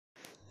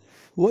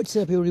What's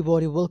up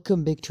everybody,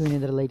 welcome back to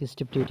another latest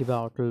update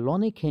about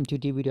Lunc. And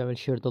today video I will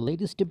share the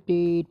latest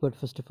update, but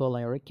first of all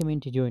I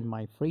recommend to join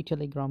my free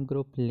telegram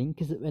group.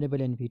 Link is available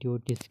in video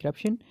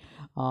description.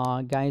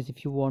 Guys,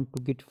 if you want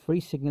to get free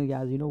signal,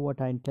 guys, you know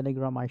what, in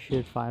telegram I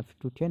share 5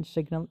 to 10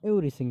 signal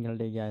every single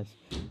day, guys.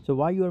 So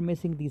why you are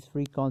missing these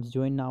free calls,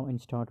 join now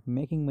and start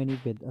making money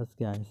with us,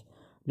 guys.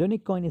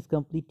 Lunc coin is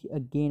completely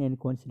again in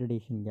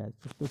consideration, guys.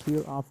 So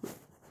here after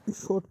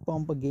short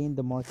pump again,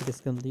 the market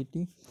is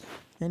completely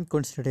in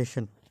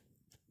consideration.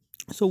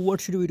 So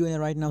what should we do in the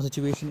right now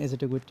situation? Is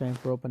it a good time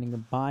for opening a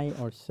buy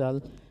or sell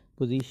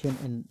position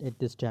in at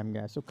this time,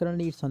 guys? So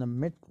currently it's on a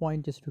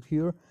midpoint just to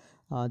here.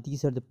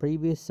 These are the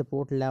previous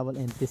support level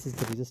and this is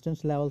the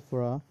resistance level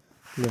for a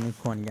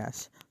unicorn,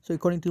 guys. So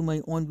according to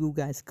my own view,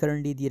 guys,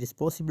 currently there is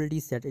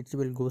possibilities that it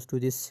will goes to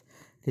this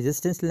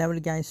resistance level,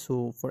 guys.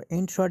 So for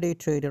intraday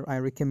trader I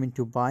recommend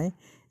to buy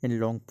in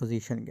long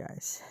position,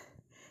 guys.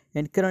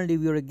 And currently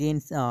we are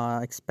again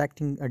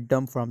expecting a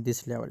dump from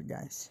this level,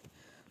 guys.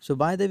 So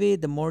by the way,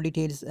 the more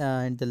details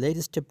and the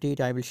latest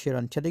update I will share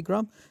on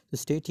telegram, so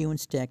stay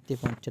tuned, stay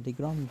active on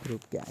telegram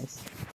group, guys.